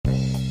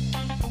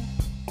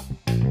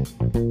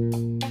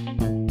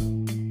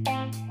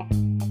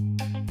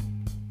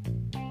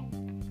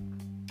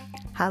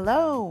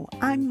Hello,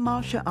 I'm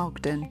Marsha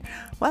Ogden.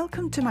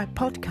 Welcome to my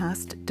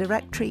podcast,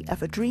 Directory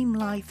of a Dream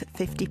Life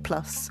 50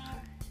 Plus.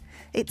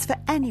 It's for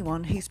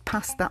anyone who's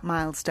passed that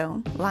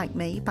milestone, like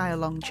me, by a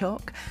long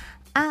chalk,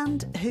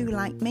 and who,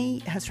 like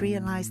me, has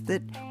realised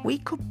that we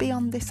could be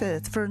on this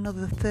earth for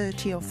another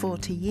 30 or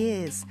 40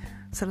 years.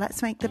 So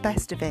let's make the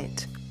best of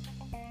it.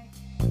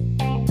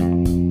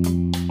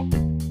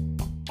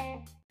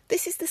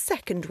 This is the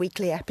second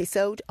weekly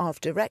episode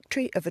of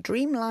Directory of a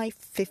Dream Life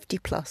 50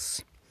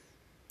 Plus.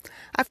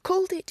 I've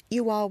called it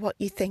You Are What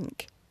You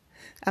Think,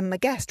 and my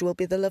guest will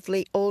be the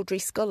lovely Audrey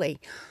Scully,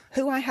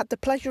 who I had the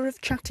pleasure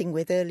of chatting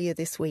with earlier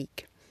this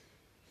week.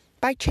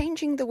 By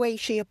changing the way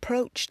she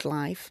approached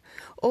life,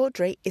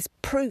 Audrey is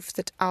proof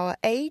that our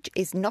age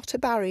is not a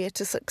barrier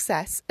to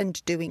success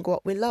and doing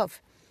what we love.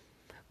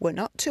 We're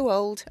not too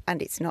old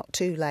and it's not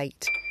too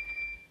late.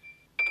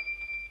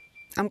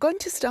 I'm going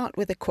to start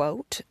with a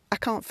quote. I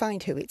can't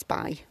find who it's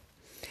by,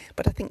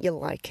 but I think you'll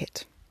like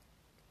it.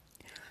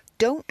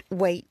 Don't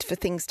wait for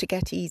things to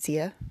get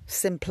easier,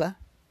 simpler,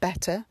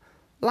 better.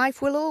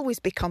 Life will always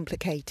be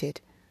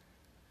complicated.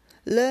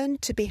 Learn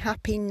to be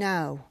happy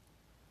now.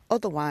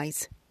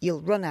 Otherwise, you'll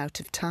run out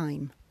of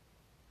time.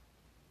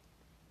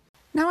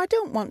 Now, I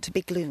don't want to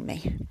be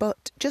gloomy,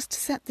 but just to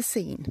set the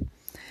scene,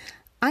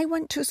 I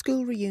went to a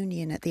school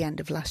reunion at the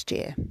end of last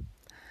year,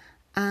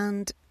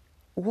 and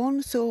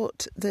one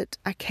thought that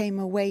I came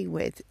away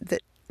with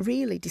that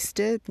really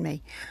disturbed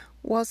me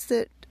was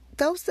that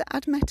those that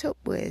I'd met up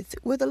with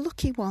were the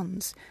lucky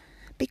ones,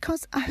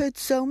 because I heard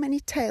so many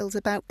tales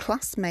about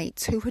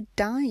classmates who had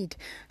died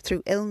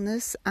through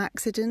illness,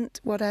 accident,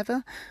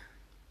 whatever.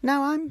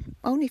 Now, I'm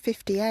only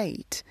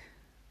 58,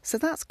 so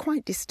that's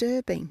quite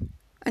disturbing.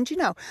 And you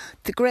know,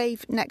 the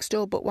grave next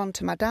door but one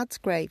to my dad's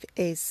grave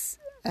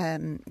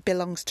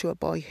belongs to a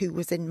boy who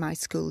was in my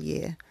school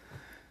year.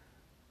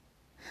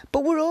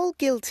 But we're all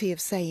guilty of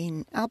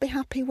saying, I'll be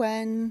happy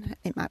when,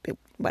 it might be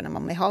when I'm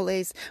on my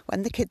holidays,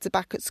 when the kids are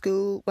back at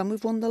school, when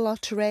we've won the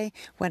lottery,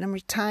 when I'm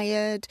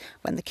retired,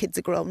 when the kids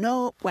are grown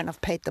up, when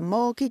I've paid the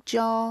mortgage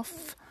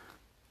off.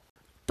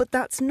 But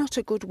that's not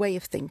a good way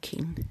of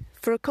thinking,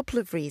 for a couple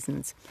of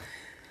reasons.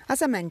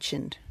 As I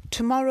mentioned,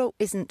 tomorrow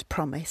isn't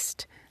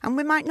promised, and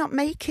we might not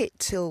make it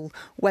till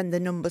when the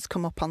numbers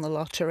come up on the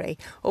lottery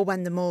or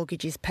when the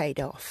mortgage is paid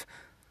off.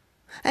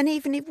 And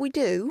even if we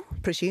do,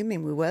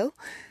 presuming we will,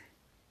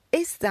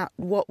 is that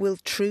what will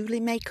truly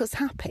make us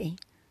happy?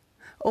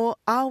 Or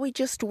are we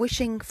just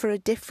wishing for a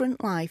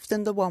different life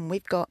than the one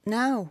we've got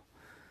now?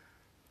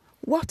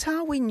 What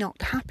are we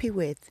not happy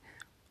with?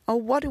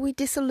 Or what are we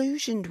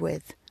disillusioned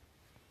with?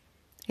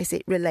 Is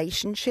it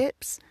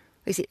relationships?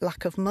 Is it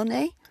lack of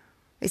money?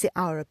 Is it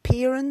our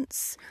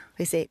appearance?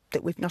 Is it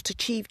that we've not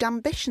achieved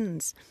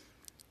ambitions?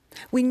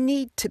 We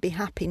need to be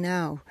happy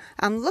now.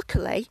 And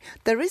luckily,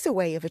 there is a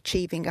way of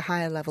achieving a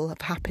higher level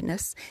of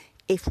happiness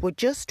if we're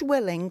just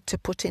willing to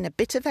put in a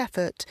bit of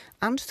effort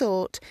and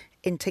thought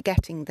into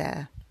getting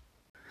there.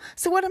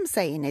 So what I'm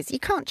saying is, you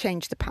can't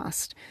change the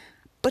past,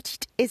 but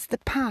it is the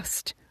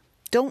past.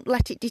 Don't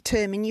let it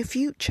determine your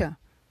future.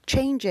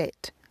 Change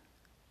it.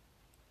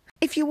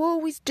 If you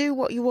always do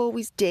what you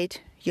always did,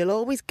 you'll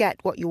always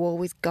get what you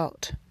always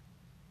got.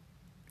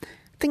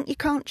 Think you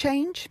can't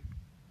change?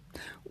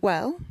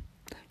 Well,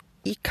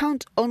 you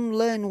can't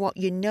unlearn what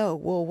you know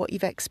or what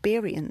you've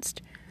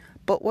experienced.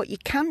 But what you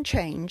can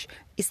change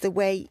is the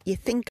way you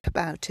think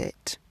about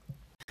it.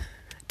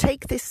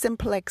 Take this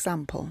simple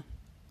example.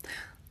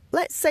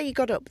 Let's say you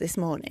got up this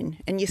morning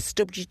and you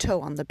stubbed your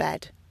toe on the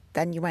bed.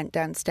 Then you went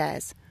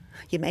downstairs.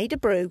 You made a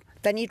brew,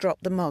 then you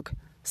dropped the mug.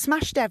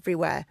 Smashed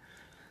everywhere.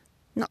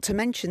 Not to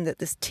mention that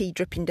there's tea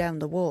dripping down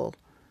the wall.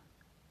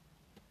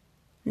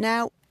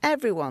 Now,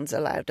 everyone's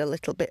allowed a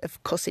little bit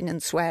of cussing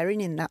and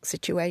swearing in that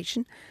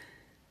situation.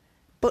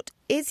 But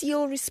is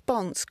your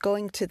response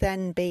going to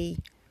then be,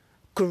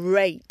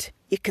 great,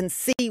 you can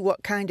see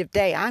what kind of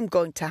day I'm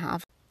going to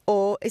have?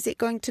 Or is it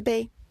going to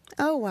be,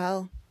 oh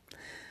well,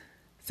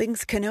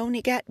 things can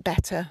only get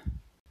better?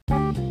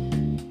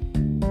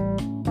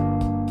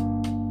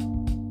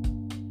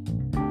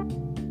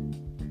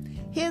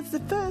 Here's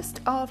the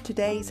first of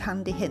today's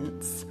handy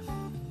hints.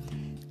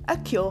 A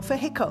cure for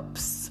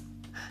hiccups.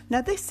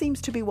 Now this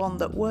seems to be one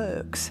that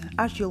works.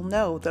 As you'll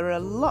know, there are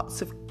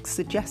lots of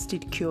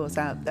suggested cures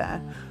out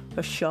there.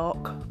 A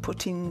shock,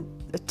 putting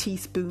a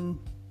teaspoon,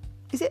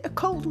 is it a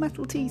cold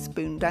metal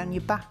teaspoon down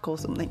your back or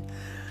something?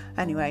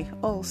 Anyway,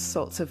 all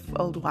sorts of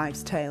old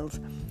wives'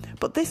 tales.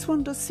 But this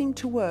one does seem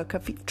to work.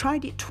 I've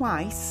tried it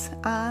twice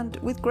and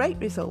with great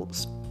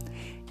results.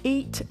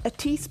 Eat a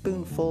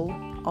teaspoonful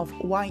of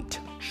white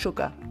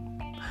sugar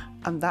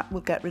and that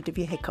will get rid of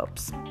your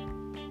hiccups.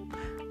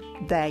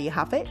 There you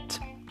have it.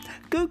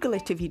 Google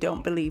it if you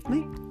don't believe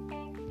me.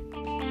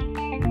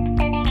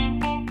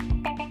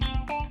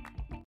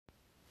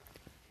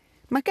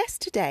 My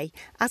guest today,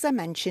 as I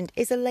mentioned,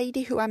 is a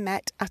lady who I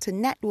met at a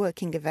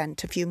networking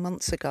event a few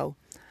months ago.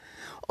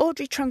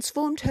 Audrey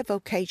transformed her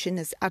vocation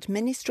as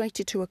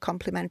administrator to a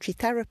complementary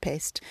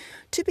therapist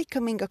to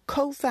becoming a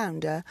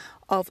co-founder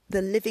of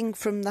the Living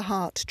from the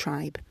Heart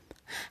tribe,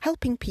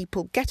 helping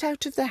people get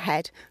out of their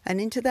head and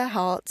into their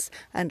hearts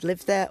and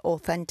live their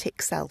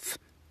authentic self.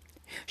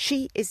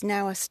 She is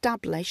now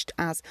established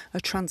as a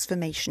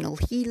transformational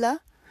healer,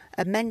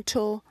 a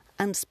mentor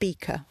and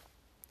speaker.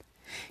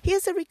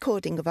 Here's a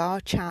recording of our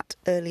chat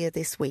earlier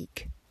this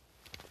week.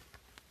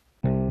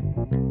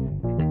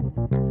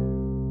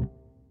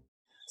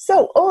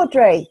 So,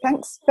 Audrey,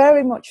 thanks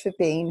very much for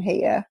being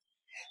here.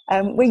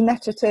 We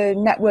met at a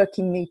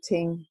networking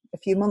meeting a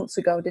few months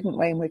ago, didn't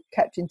we? And we've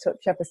kept in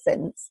touch ever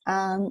since.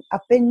 And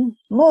I've been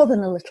more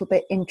than a little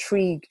bit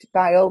intrigued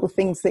by all the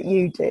things that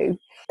you do,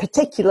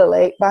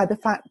 particularly by the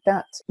fact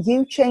that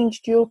you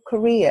changed your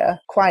career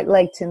quite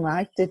late in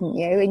life, didn't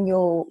you, in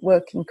your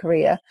working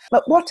career?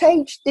 But what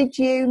age did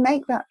you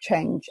make that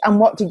change? And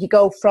what did you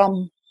go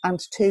from and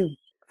to?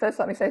 First,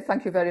 let me say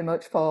thank you very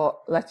much for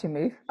asking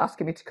me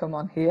to come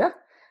on here.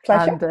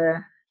 Pleasure.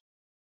 And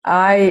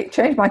I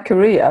changed my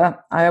career.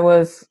 I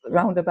was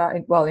round about,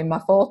 in my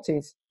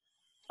 40s,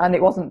 and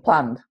it wasn't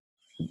planned.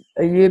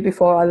 A year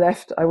before I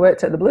left, I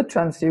worked at the blood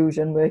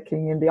transfusion,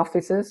 working in the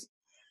offices.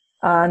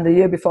 And the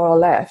year before I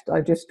left,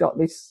 I just got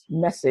this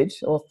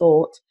message or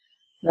thought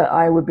that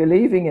I would be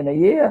leaving in a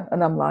year.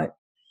 And I'm like,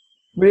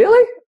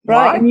 really?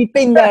 Right, Why? and you've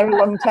been there a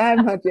long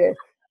time, had you?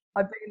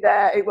 I've been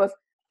there. It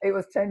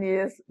was 10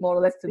 years, more or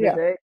less, to the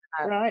day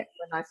right.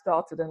 when I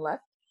started and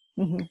left.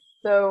 Mm-hmm.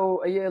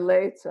 So a year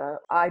later,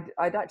 I'd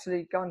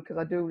actually gone, because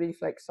I do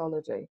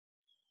reflexology,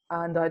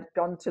 and I'd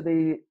gone to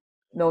the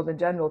Northern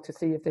General to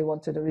see if they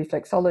wanted a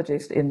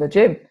reflexologist in the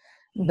gym.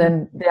 Mm-hmm.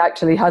 Then they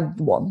actually had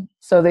one.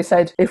 So they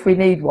said, if we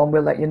need one,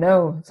 we'll let you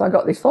know. So I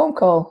got this phone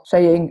call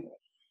saying,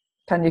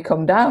 can you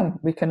come down?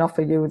 We can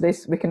offer you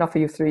this. We can offer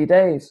you 3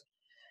 days.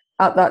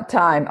 At that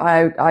time,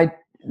 I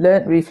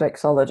learned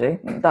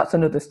reflexology. That's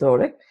another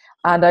story.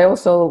 And I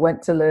also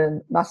went to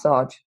learn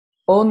massage,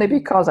 only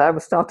because I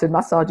was started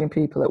massaging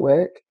people at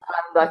work.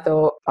 And I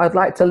thought, I'd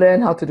like to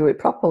learn how to do it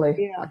properly.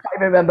 Yeah. I can't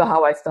even remember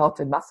how I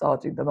started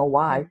massaging, don't know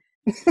why.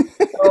 So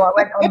I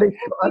went on this.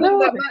 That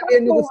might be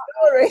another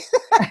story.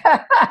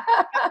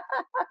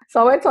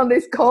 So I went on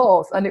this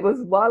course, and it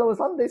was while I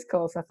was on this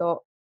course, I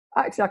thought,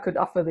 actually, I could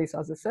offer this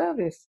as a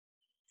service.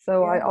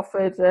 So I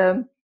offered,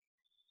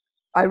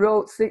 I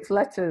wrote 6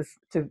 letters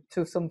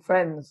to some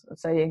friends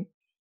saying,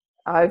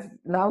 I've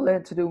now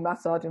learned to do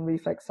massage and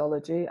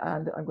reflexology,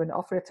 and I'm going to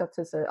offer it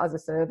as a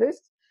service.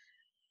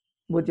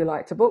 Would you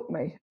like to book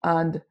me?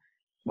 And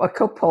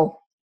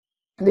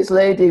this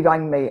lady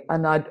rang me,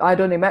 and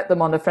I'd only met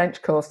them on a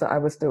French course that I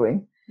was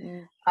doing.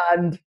 Yeah.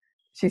 And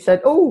she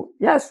said, oh,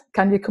 yes,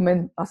 can you come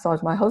in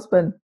massage my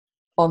husband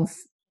on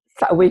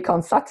a week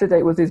on Saturday?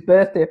 It was his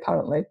birthday,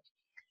 apparently.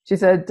 She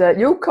said,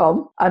 you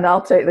come and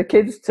I'll take the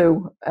kids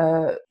to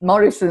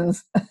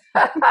Morrison's.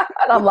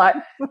 And I'm like,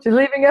 she's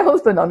leaving her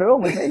husband on her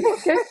own with me.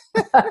 Okay.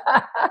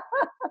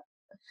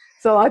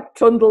 So I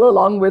trundle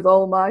along with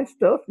all my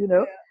stuff,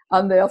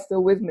 and they are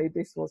still with me.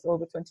 This was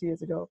over 20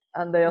 years ago.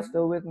 And they are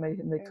still with me.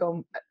 And they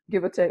come,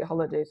 give or take,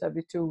 holidays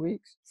every 2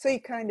 weeks. So you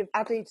kind of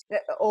added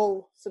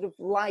all sort of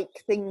like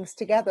things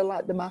together,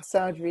 like the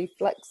massage,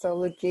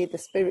 reflexology, the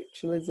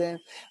spiritualism.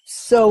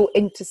 So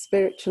into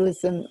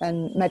spiritualism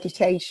and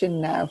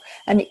meditation now.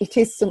 And it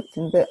is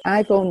something that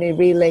I've only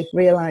really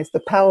realised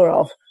the power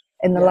of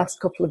in the last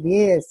couple of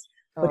years.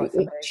 But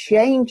it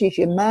changes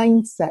your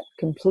mindset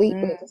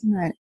completely, doesn't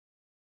it?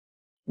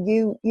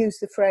 You use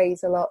the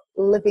phrase a lot,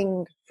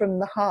 living from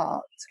the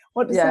heart.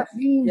 What does that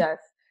mean? Yes.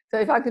 So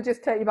if I could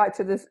just take you back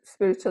to the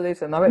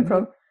spiritualism. I went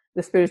from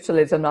the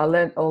spiritualism, I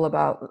learned all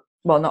about,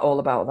 well, not all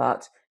about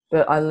that,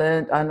 but I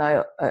learned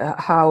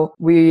how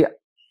we're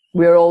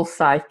all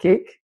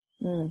psychic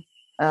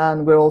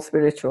and we're all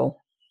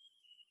spiritual,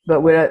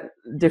 but we're at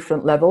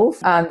different levels.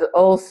 And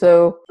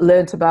also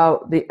learned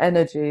about the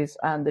energies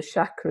and the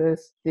chakras,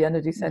 the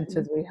energy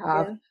centers we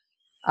have.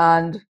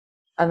 Yeah.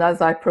 And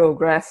as I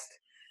progressed,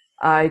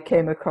 I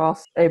came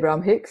across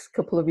Abraham Hicks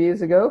a few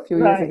years ago.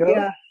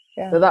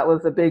 Yeah. So that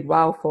was a big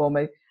wow for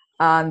me.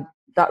 And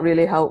that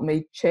really helped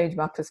me change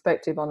my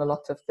perspective on a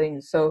lot of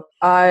things. So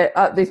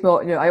at this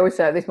moment, I always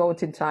say at this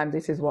moment in time,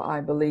 this is what I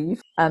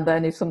believe. And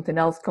then if something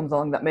else comes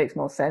along that makes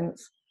more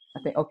sense, I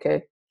think,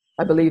 okay,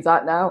 I believe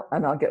that now,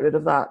 and I'll get rid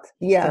of that.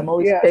 Yeah, so I'm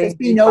always it's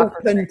been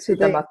open to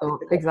them.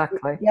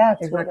 Exactly. Yeah,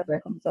 exactly.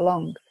 Comes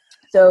along.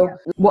 So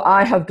what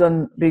I have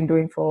been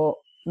doing for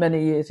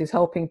many years is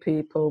helping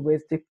people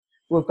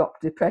who've got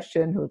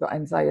depression, who've got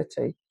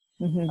anxiety,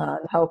 and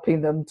helping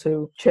them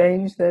to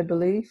change their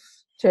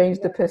beliefs, change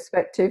the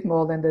perspective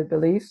more than their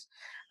beliefs,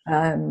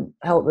 and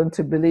help them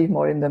to believe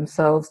more in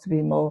themselves, to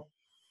be more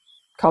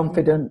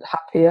confident,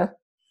 happier.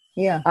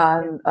 Yeah.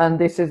 And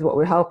this is what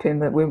we're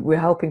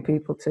helping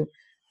people to.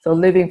 So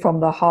living from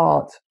the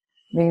heart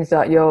means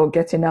that you're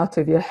getting out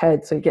of your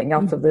head. So you're getting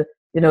out of the,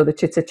 the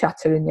chitter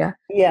chatter in your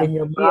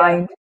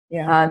mind,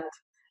 and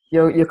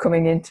you're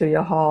coming into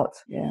your heart.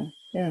 Yeah.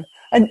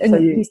 And so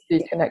you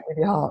connect with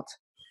your heart.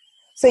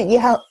 So you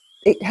help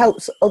it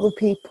helps other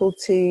people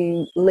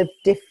to live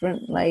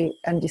differently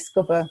and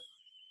discover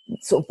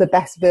sort of the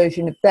best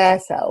version of their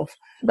self.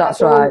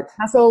 That's right.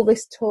 Has all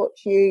this taught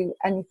you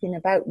anything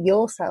about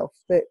yourself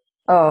that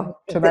Oh,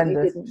 that you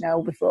tremendous. didn't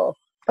know before?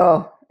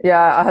 Oh,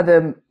 yeah, I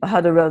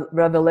had a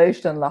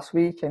revelation last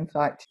week, in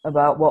fact,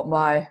 about what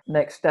my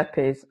next step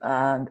is,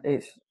 and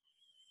it's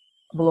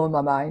blown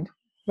my mind.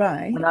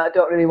 Right. And I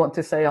don't really want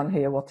to say on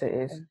here what it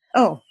is.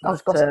 Oh, I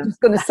was But, just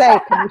going to say,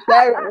 can you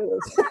share it with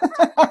us?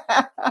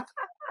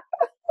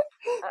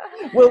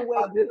 We'll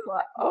wait. I'm just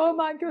like, oh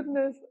my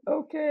goodness,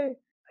 okay.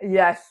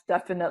 Yes,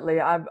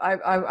 definitely. I'm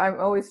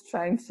always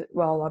trying to.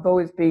 Well, I've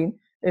always been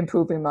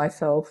improving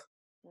myself,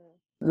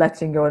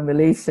 letting go and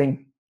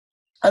releasing,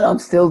 and I'm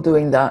still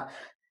doing that.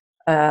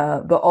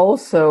 But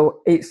also,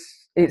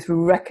 it's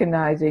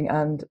recognizing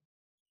and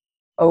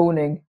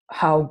owning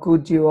how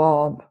good you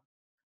are.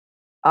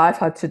 I've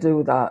had to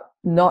do that,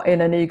 not in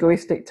an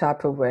egoistic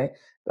type of way,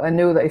 but I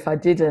knew that if I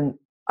didn't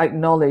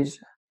acknowledge,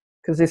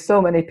 because there's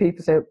so many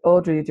people say,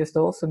 Audrey, you're just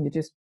awesome, you're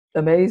just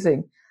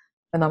amazing.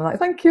 And I'm like,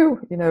 thank you,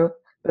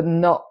 but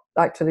not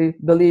actually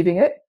believing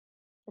it.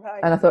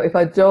 Right. And I thought, if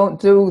I don't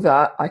do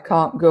that, I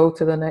can't go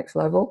to the next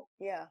level.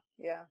 Yeah.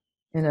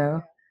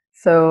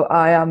 So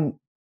I am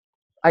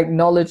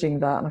acknowledging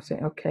that, and I'm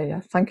saying, okay,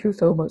 yeah, thank you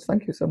so much,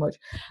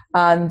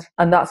 and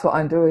that's what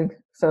I'm doing.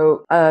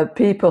 So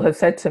people have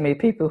said to me,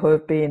 people who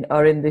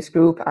are in this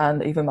group,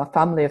 and even my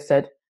family have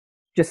said,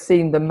 just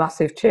seeing the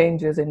massive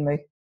changes in me,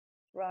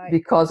 right,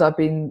 because I've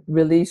been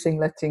releasing,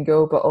 letting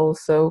go, but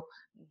also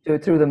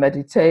through the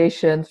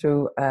meditation,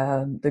 through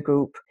the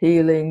group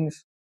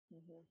healings,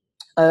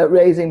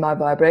 raising my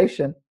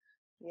vibration,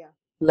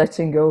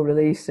 letting go,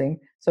 releasing.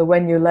 So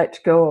when you let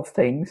go of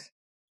things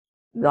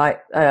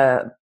like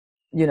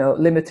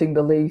limiting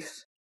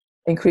beliefs,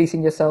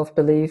 increasing your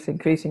self-belief,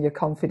 increasing your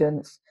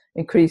confidence,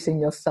 increasing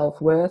your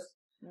self-worth,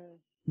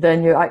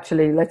 then you're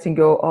actually letting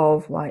go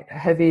of like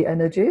heavy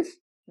energies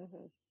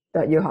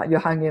that you're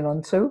hanging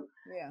on to,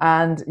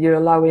 and you're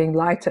allowing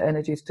lighter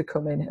energies to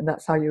come in, and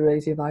that's how you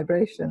raise your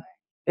vibration. Right.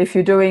 If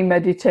you're doing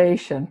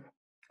meditation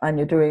and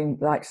you're doing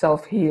like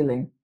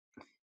self-healing,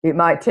 it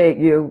might take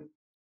you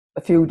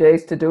a few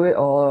days to do it,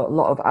 or a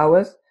lot of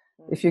hours.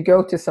 If you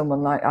go to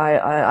someone, like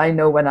I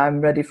know when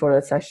I'm ready for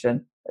a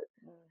session,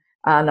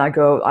 and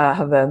I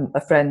have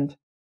a friend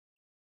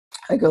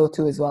I go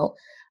to as well,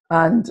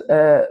 and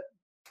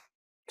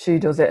she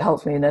does it,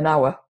 helps me in an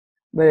hour,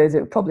 whereas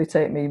it would probably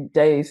take me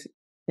days,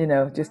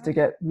 just to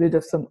get rid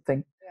of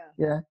something.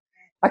 Yeah.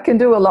 I can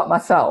do a lot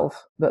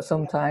myself, but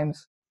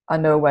sometimes I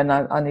know when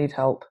I need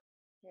help.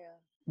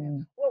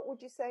 What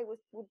would you say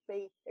would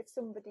be, if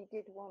somebody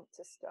did want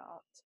to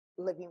start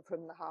living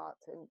from the heart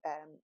and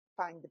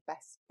find the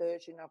best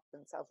version of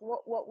themselves,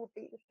 what would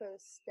be the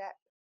first step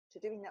to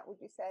doing that? Would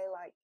you say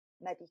like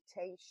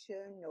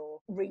meditation,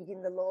 or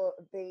reading the law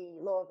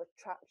of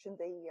attraction,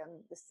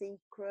 the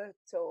Secret,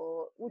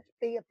 or would it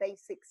be a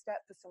basic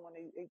step for someone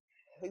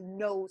who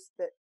knows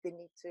that they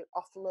need to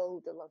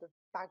offload a lot of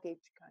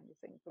baggage, kind of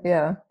thing?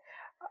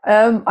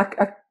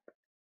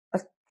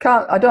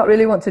 I don't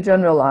really want to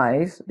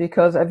generalize,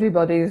 because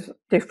everybody's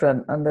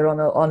different, and they're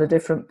on a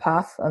different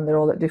path, and they're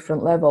all at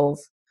different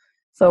levels.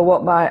 So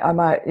I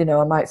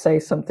might say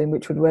something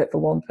which would work for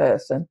one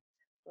person,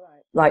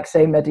 right, like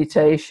say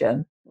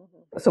meditation.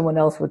 Someone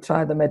else would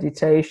try the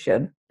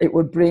meditation. It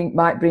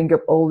might bring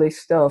up all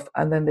this stuff,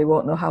 and then they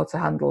won't know how to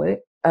handle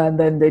it, and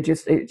then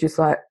it's just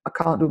like, I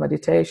can't do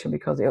meditation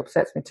because it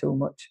upsets me too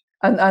much.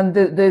 And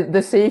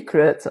the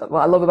secret,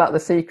 what I love about the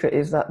Secret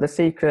is that the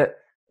secret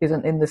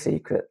isn't in the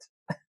secret.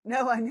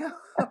 No, I know.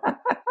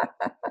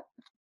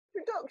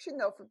 Introduction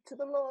though to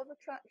the law of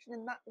attraction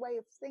and that way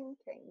of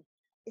thinking.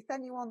 If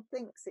anyone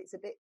thinks it's a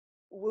bit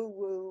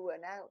woo-woo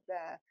and out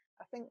there,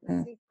 I think the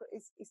Secret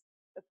is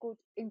a good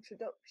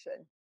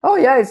introduction. Oh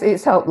yeah,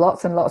 it's helped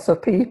lots and lots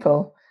of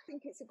people. I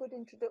think it's a good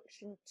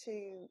introduction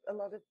to a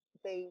lot of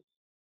the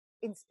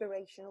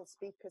inspirational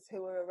speakers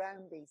who are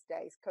around these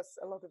days, because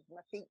a lot of them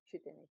are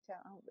featured in it,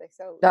 aren't they?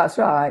 So that's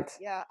right.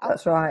 Yeah,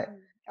 that's right.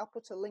 I'll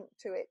put a link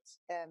to it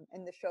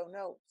in the show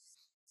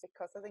notes,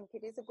 because I think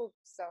it is a good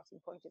starting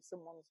point if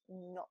someone's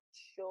not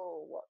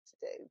sure what to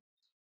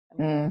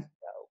do.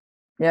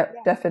 Yep,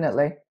 yeah,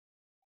 definitely.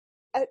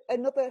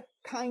 Another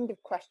kind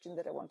of question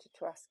that I wanted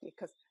to ask you,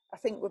 because I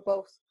think we're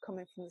both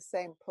coming from the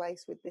same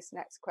place with this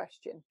next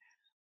question.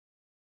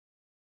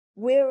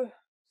 We're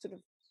sort of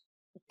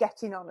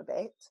getting on a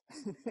bit,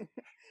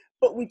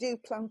 but we do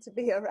plan to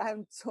be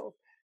around sort of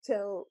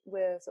till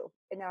we're sort of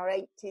in our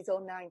 80s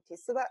or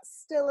 90s. So that's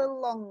still a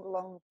long,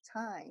 long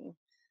time.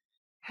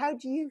 How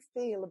do you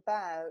feel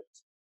about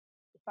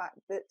the fact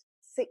that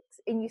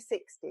in your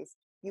 60s,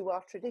 you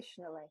are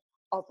traditionally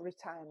of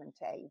retirement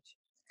age?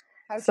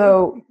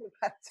 So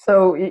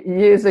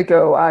years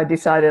ago, I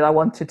decided I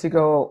wanted to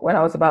go, when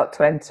I was about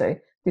 20,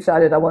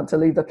 decided I want to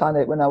leave the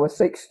planet when I was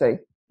 60.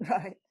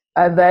 Right.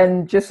 And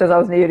then just as I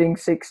was nearing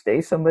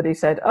 60, somebody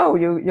said, oh,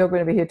 you're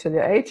going to be here till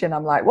you're 80. And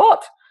I'm like,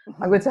 what?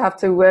 I'm going to have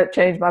to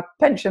change my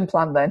pension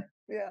plan then.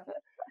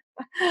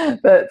 Yeah.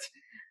 But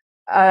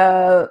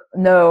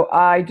No,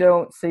 I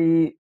don't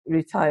see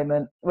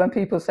retirement. When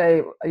people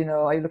say, are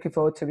you looking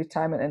forward to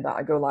retirement and that,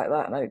 I go like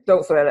that, and I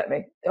don't swear at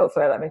me,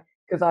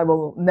 because I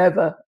will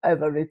never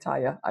ever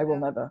retire. I will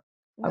never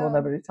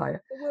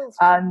retire. The world's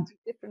And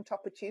different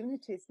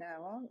opportunities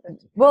now, aren't there?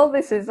 well,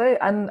 this is it,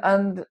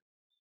 and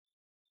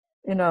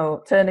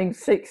turning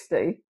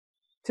 60,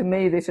 to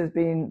me, this has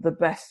been the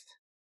best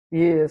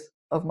years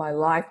of my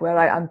life. Where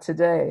I am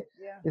today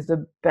is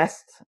the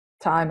best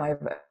time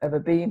I've ever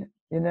been,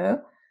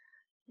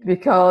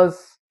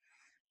 because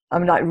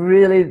I'm like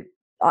really,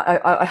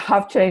 I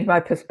have changed my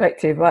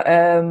perspective.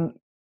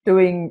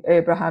 Doing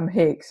Abraham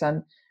Hicks,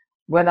 and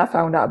when I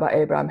found out about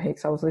Abraham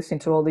Hicks, I was listening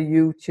to all the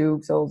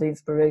YouTubes, all the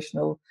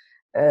inspirational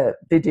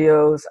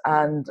videos,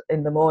 and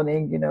in the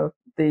morning,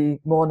 the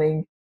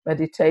morning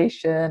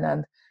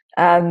meditation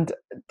and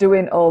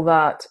doing all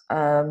that,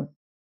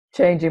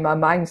 changing my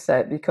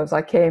mindset, because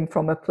I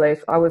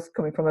was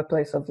coming from a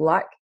place of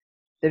lack.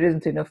 There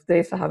isn't enough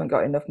this, I haven't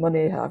got enough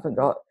money, I haven't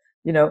got,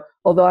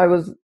 although I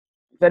was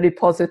very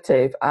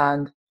positive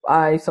and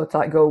I sort of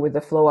like go with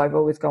the flow. I've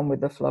always gone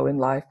with the flow in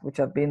life, which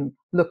I've been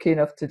lucky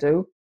enough to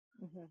do.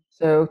 Mm-hmm.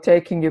 So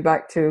taking you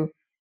back to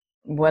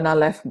when I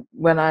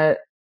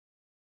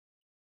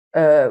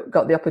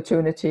got the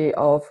opportunity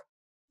of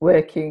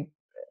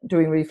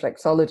doing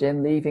reflexology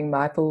and leaving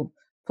my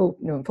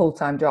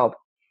full-time job,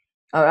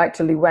 I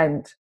actually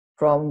went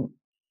from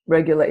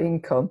regular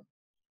income.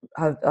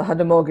 I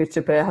had a mortgage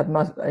to pay. I had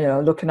my,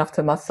 looking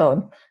after my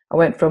son. I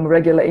went from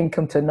regular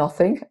income to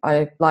nothing.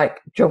 I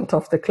jumped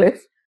off the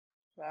cliff.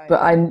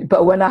 Right.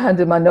 But when I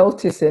handed my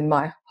notice in,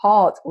 my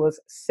heart was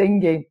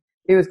singing.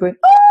 It was going,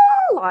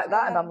 oh, like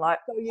that, and I'm like,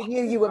 so you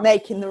knew you were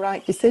making the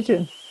right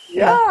decision.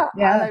 Yeah.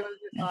 And I was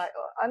just like,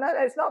 and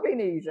it's not been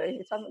easy.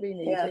 It hasn't been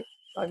easy. Yeah.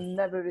 I've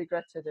never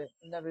regretted it.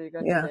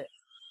 It.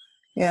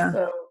 Yeah.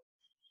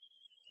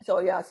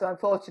 So I'm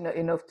fortunate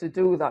enough to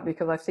do that,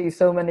 because I see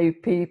so many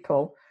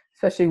people,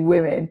 especially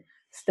women,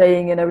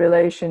 staying in a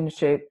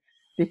relationship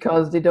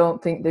because they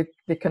don't think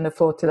they can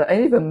afford to,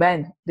 and even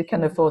men, they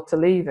can afford to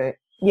leave it.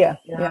 Yeah.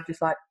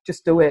 Just like,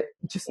 just do it.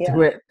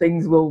 Do it.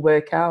 Things will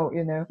work out,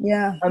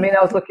 Yeah. I mean,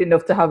 I was lucky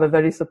enough to have a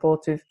very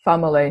supportive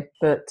family,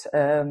 but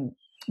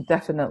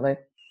definitely.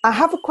 I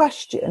have a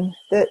question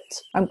that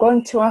I'm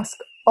going to ask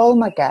all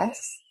my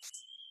guests,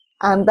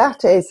 and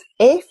that is,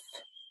 if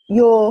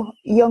your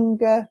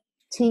younger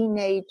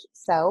teenage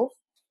self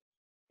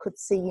could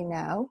see you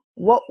now,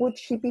 what would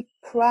she be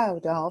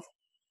proud of,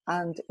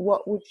 and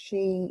what would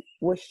she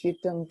wish you'd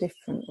done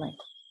differently?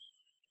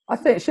 I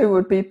think she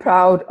would be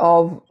proud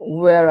of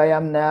where I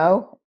am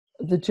now,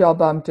 the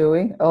job I'm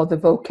doing, or the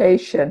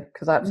vocation,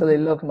 because I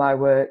absolutely love my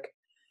work.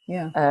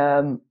 Yeah.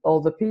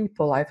 All the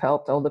people I've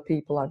helped, all the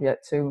people I've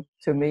yet to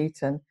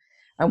meet, and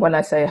when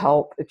I say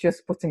help, it's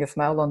just putting a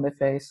smile on their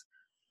face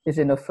is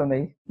enough for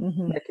me,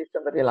 making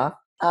somebody laugh.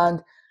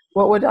 And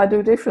what would I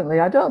do differently?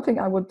 I don't think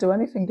I would do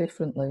anything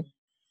differently,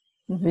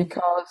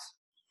 because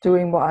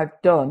doing what I've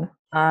done,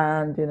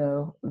 and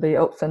the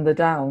ups and the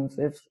downs,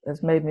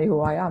 has made me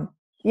who I am.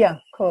 Yeah,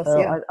 of course. So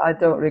yeah, I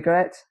don't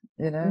regret,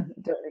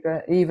 don't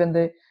regret even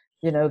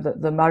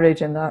the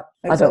marriage and that.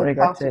 I don't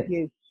regret it.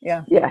 You.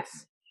 Yeah.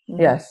 Yes.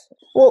 Yes.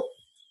 Well,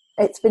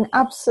 it's been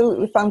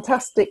absolutely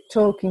fantastic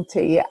talking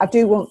to you. I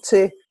do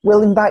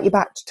we'll invite you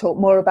back to talk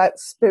more about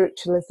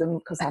spiritualism,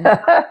 because I'm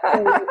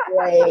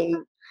absolutely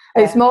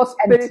it's more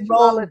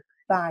spirituality.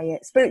 By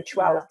it.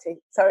 Spirituality.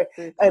 Sorry.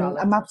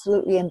 I'm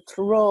absolutely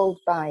enthralled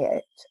by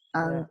it,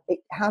 and it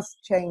has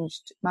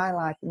changed my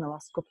life in the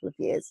last couple of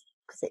years.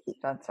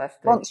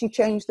 Fantastic. Once you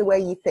change the way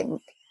you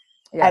think,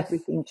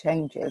 everything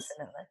changes.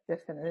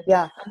 Definitely.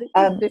 Yeah.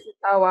 This is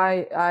how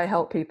I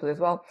help people as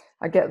well.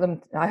 I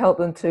help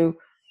them to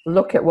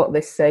look at what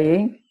they're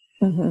saying.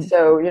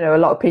 So, a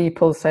lot of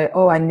people say,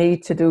 oh, I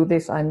need to do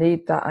this, I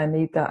need that. And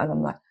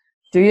I'm like,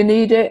 do you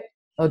need it,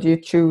 or do you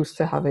choose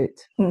to have it?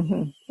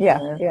 Yeah.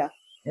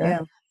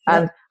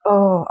 And,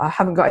 oh, I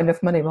haven't got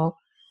enough money. Well,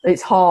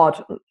 it's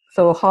hard.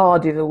 So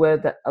hard is a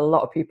word that a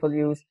lot of people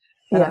use.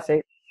 And I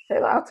say, take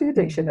that out of your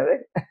dictionary.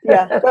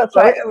 Yeah, that's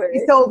right.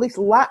 It's all this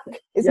lack,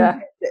 isn't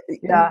it?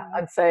 Yeah,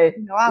 and say,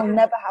 I'll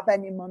never have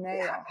any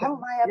money. How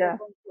am I ever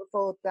going to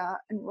afford that?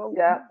 And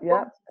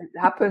it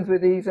happens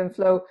with ease and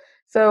flow.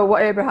 So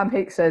what Abraham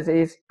Hicks says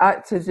is,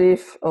 act as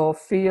if, or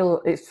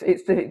feel. It's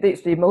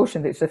the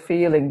emotion. It's the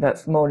feeling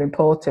that's more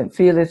important.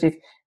 Feel as if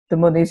the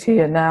money's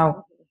here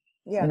now.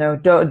 Yeah.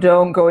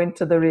 Don't go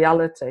into the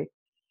reality.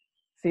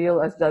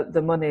 Feel as though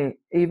the money,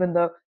 even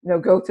though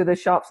go to the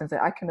shops and say,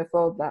 I can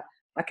afford that.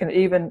 I can,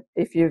 even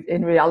if you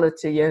in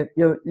reality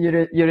you're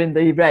in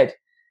the red,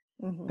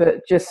 but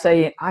just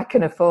saying I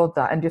can afford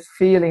that, and just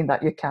feeling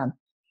that you can.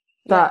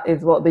 That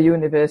is what the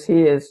universe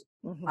hears.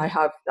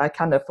 I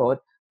can afford.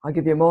 I'll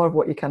give you more of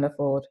what you can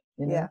afford.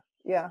 Yeah,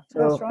 so,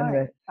 that's right.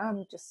 Anyway,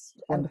 I'm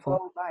just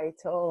enthralled by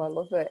it all. I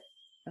love it,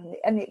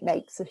 and it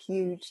makes a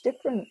huge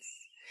difference.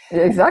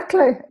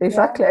 Exactly.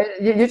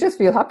 You just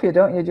feel happier,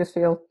 don't you? You just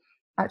feel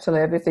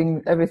actually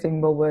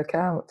everything will work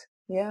out.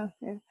 Yeah.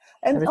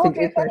 And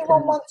Audrey, if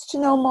anyone wants to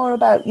know more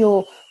about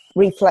your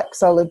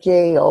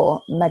reflexology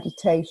or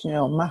meditation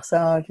or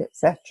massage,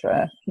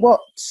 etc.,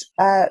 what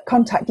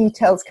contact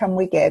details can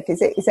we give?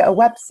 Is it a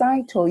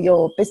website or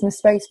your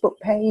business Facebook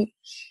page?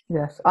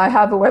 Yes, I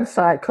have a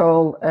website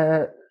called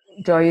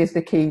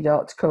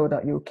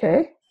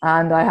joyisthekey.co.uk,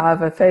 and I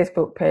have a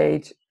Facebook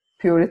page,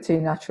 Purity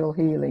Natural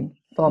Healing,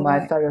 for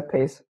my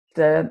therapies.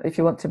 If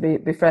you want to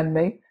befriend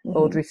me,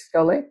 Audrey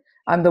Scully.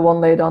 I'm the one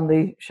laid on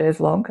the chaise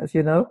longue, as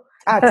you know.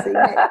 I've seen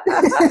it.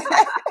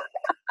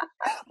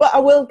 But I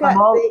will get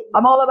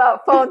I'm all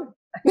about fun.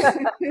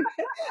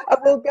 I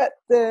will get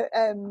the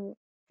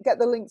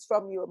links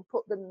from you and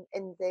put them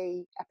in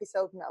the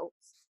episode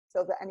notes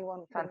so that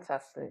anyone can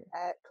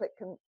click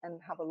and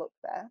have a look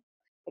there.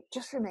 It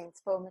just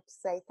remains for me to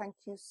say thank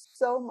you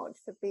so much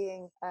for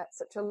being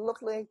such a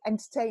lovely,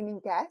 entertaining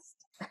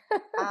guest.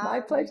 My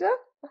pleasure.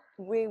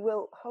 We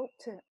will hope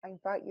to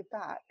invite you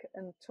back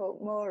and talk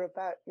more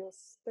about your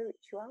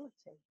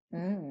spirituality.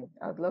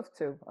 I'd love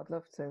to.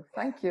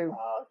 Thank you.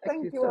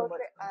 Thank you so much.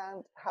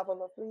 And have a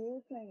lovely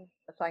evening.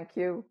 Thank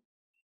you.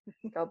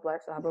 God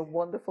bless. Have a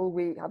wonderful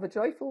week. Have a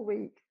joyful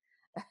week.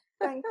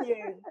 Thank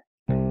you.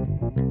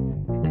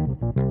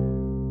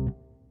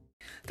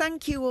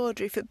 Thank you,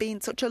 Audrey, for being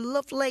such a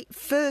lovely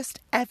first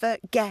ever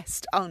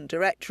guest on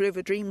Directory of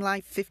a Dream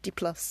Life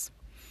 50+.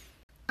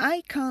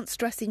 I can't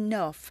stress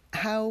enough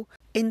how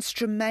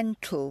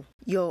instrumental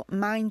your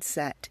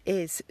mindset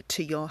is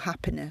to your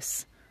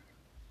happiness.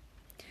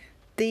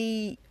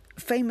 The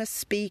famous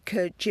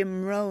speaker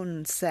Jim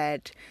Rohn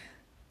said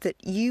that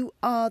you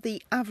are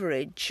the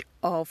average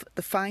of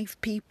the 5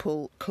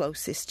 people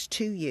closest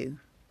to you.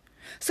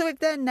 So if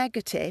they're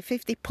negative,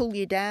 if they pull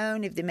you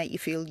down, if they make you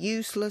feel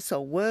useless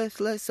or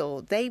worthless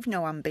or they've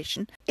no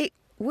ambition, it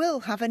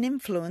will have an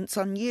influence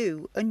on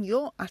you and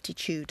your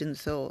attitude and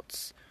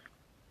thoughts.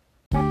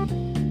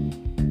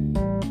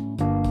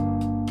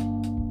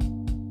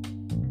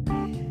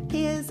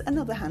 Here's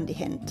another handy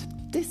hint,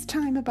 this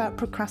time about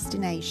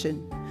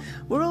procrastination.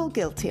 We're all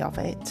guilty of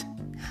it,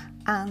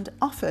 and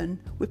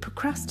often we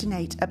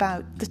procrastinate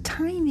about the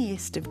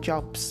tiniest of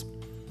jobs.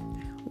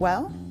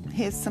 Well,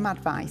 here's some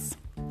advice.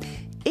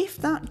 If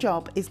that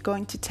job is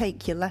going to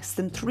take you less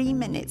than 3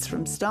 minutes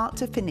from start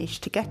to finish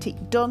to get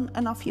it done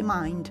and off your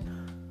mind,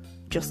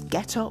 just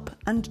get up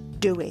and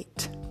do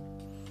it.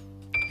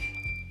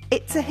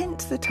 It's a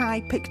hint that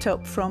I picked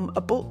up from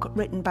a book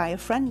written by a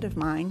friend of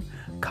mine,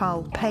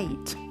 Carl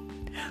Pate.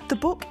 The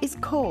book is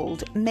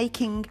called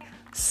Making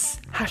 !T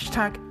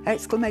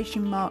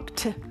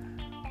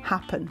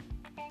Happen.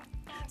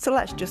 So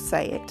let's just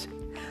say it.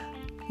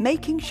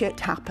 Making Shit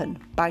Happen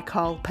by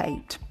Carl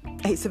Pate.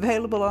 It's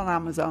available on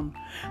Amazon.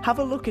 Have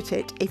a look at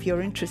it if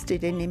you're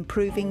interested in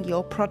improving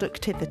your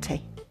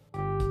productivity.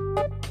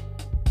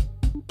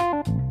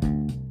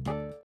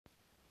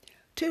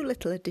 2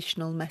 little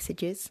additional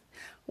messages.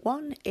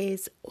 One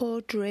is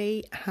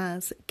Audrey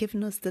has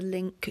given us the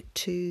link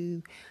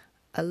to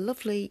a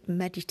lovely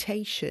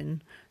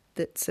meditation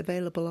that's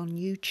available on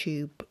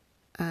YouTube,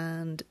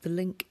 and the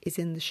link is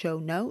in the show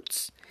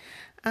notes.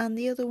 And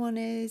the other one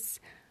is,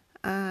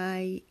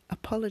 I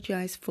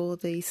apologise for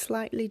the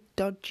slightly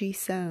dodgy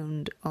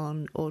sound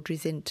on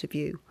Audrey's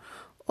interview.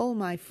 All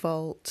my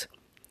fault.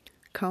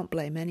 Can't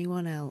blame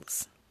anyone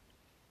else.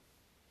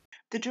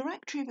 The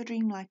Directory of a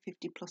Dream Life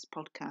 50+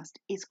 podcast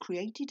is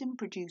created and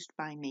produced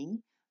by me,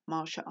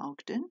 Marsha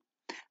Ogden,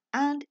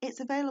 and it's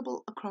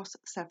available across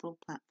several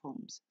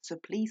platforms, so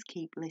please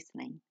keep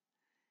listening.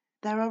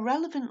 There are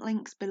relevant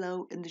links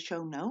below in the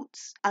show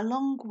notes,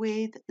 along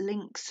with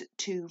links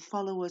to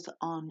follow us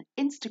on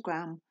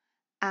Instagram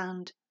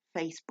and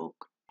Facebook.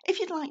 If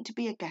you'd like to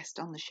be a guest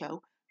on the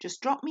show,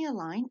 just drop me a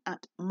line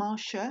at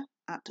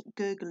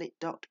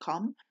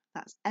marsha@gurglit.com.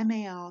 That's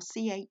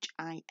MARCHIA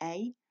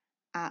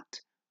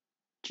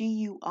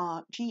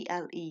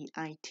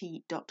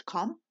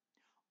 @GURGLEIT.com,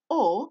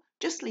 or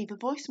just leave a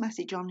voice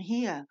message on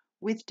here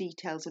with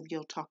details of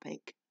your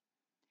topic.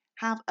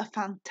 Have a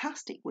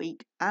fantastic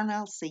week, and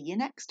I'll see you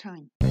next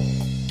time.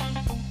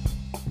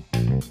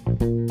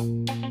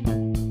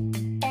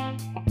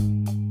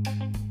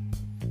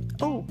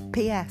 Oh,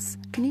 PS.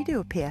 Can you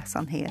do a PS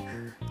on here?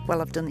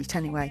 Well, I've done it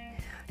anyway.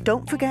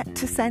 Don't forget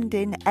to send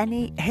in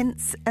any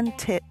hints and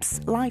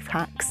tips, life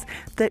hacks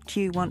that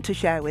you want to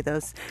share with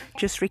us.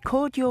 Just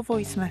record your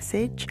voice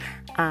message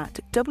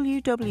at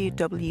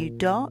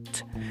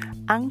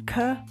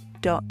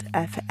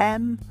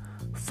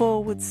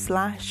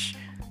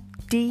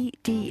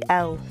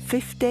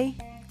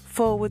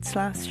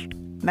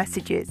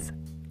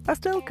I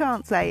still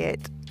can't say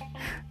it.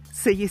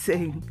 See you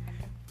soon.